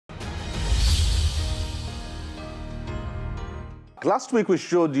Last week we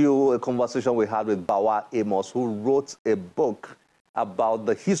showed you a conversation we had with Bawa Amos, who wrote a book about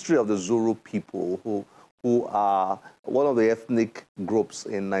the history of the Zuru people, who are one of the ethnic groups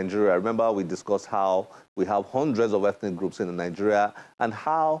in Nigeria. Remember, we discussed how we have hundreds of ethnic groups in Nigeria and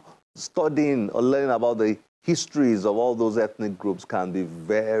how studying or learning about the histories of all those ethnic groups can be a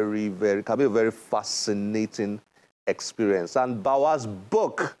very fascinating experience. And Bawa's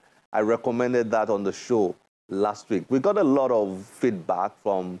book, I recommended that on the show last week. We got a lot of feedback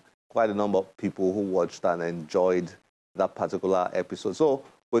from quite a number of people who watched and enjoyed that particular episode. So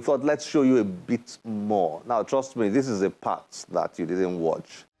we thought, let's show you a bit more. Now, trust me, this is a part that you didn't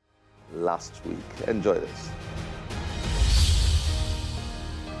watch last week. Enjoy this.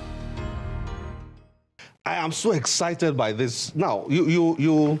 I am so excited by this. Now,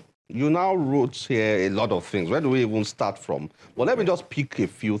 you now wrote here a lot of things. Where do we even start from? Well, let me just pick a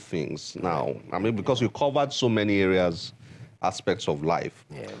few things now. I mean, because you covered so many areas, aspects of life.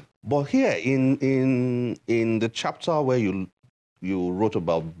 Yeah. But here in the chapter where you wrote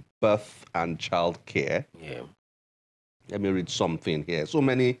about birth and child care, Yeah. let me read something here. So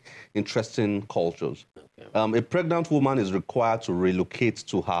many interesting cultures. Okay. A pregnant woman is required to relocate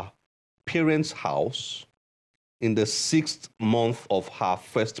to her parents' house in the 6th month of her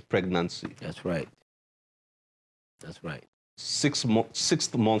first pregnancy. That's right. That's right.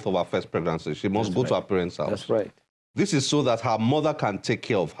 6th month of her first pregnancy. She must go to her parents' house. That's right. This is so that her mother can take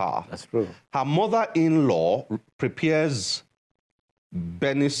care of her. That's true. Her mother-in-law prepares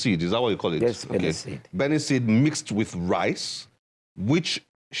Benny seed. Is that what you call it? Yes, Benny seed. Benny seed mixed with rice, which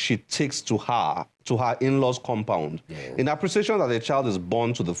she takes to her in-laws' compound. Yeah. In appreciation that a child is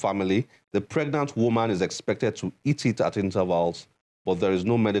born to the family, the pregnant woman is expected to eat it at intervals, but there is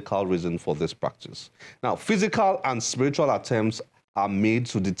no medical reason for this practice. Now, physical and spiritual attempts are made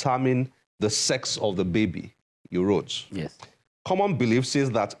to determine the sex of the baby, you wrote. Yes. Common belief says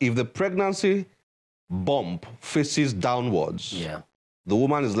that if the pregnancy bump faces downwards, Yeah. the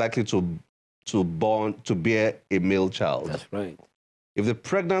woman is likely to bear a male child. That's right. If the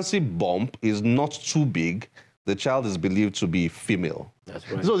pregnancy bump is not too big, the child is believed to be female. That's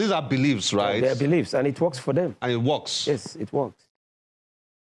right. So these are beliefs, right? They are beliefs, and it works for them. And it works. Yes, it works.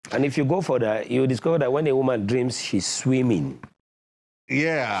 And if you go for that, you discover that when a woman dreams she's swimming,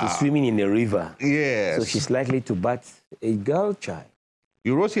 Yeah. she's swimming in a river. Yes. So she's likely to birth a girl child.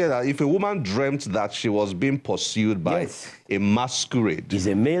 You wrote here that if a woman dreamt that she was being pursued by Yes. a masquerade, Is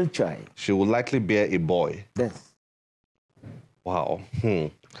a male child. she would likely bear a boy. Yes. Wow.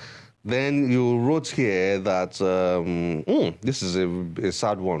 Then you wrote here that, this is a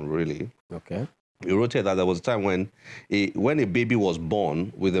sad one, really. Okay. You wrote here that there was a time when a baby was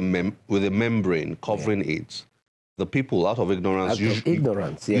born with a membrane covering it, the people, out of ignorance, Yes.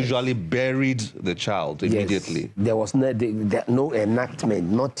 usually buried the child immediately. Yes. There was no enactment,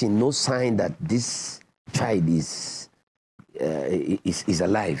 nothing, no sign that this child is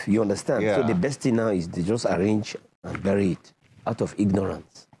alive. You understand? Yeah. So the best thing now is to just arrange and bury it out of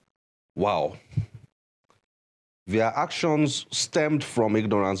ignorance. Wow. Their actions stemmed from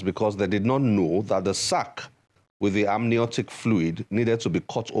ignorance because they did not know that the sac with the amniotic fluid needed to be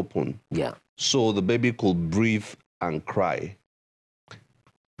cut open. Yeah. So the baby could breathe and cry.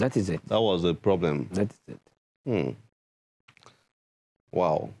 That is it. That was the problem. That is it.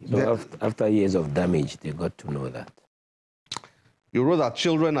 Wow. So after years of damage, they got to know that. You wrote that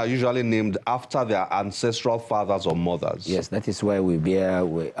children are usually named after their ancestral fathers or mothers. Yes, that is why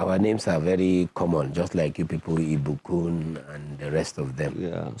our names are very common, just like you people, Ibukun and the rest of them.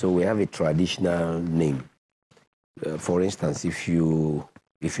 Yeah. So we have a traditional name. For instance, if you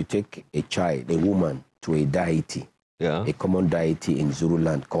take a child, a woman, to a deity, Yeah. a common deity in Zuru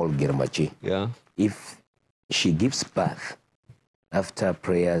land called Girmachi, Yeah. if she gives birth, after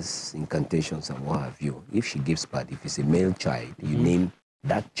prayers, incantations, and what have you, if she gives birth, if it's a male child, you name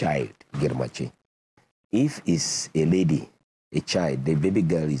that child Girmachi. If it's a lady, a child, the baby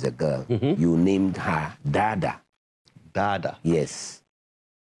girl is a girl, you named her Dada. Dada. Yes.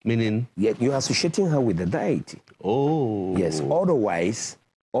 Meaning? Yet you're associating her with the deity. Oh. Yes. Otherwise,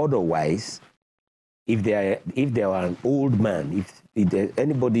 if they are an old man,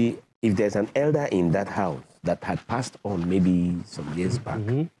 if there's an elder in that house that had passed on maybe some years back,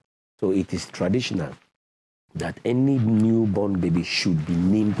 so it is traditional that any newborn baby should be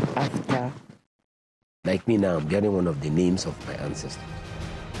named after, like me now, I'm bearing one of the names of my ancestors.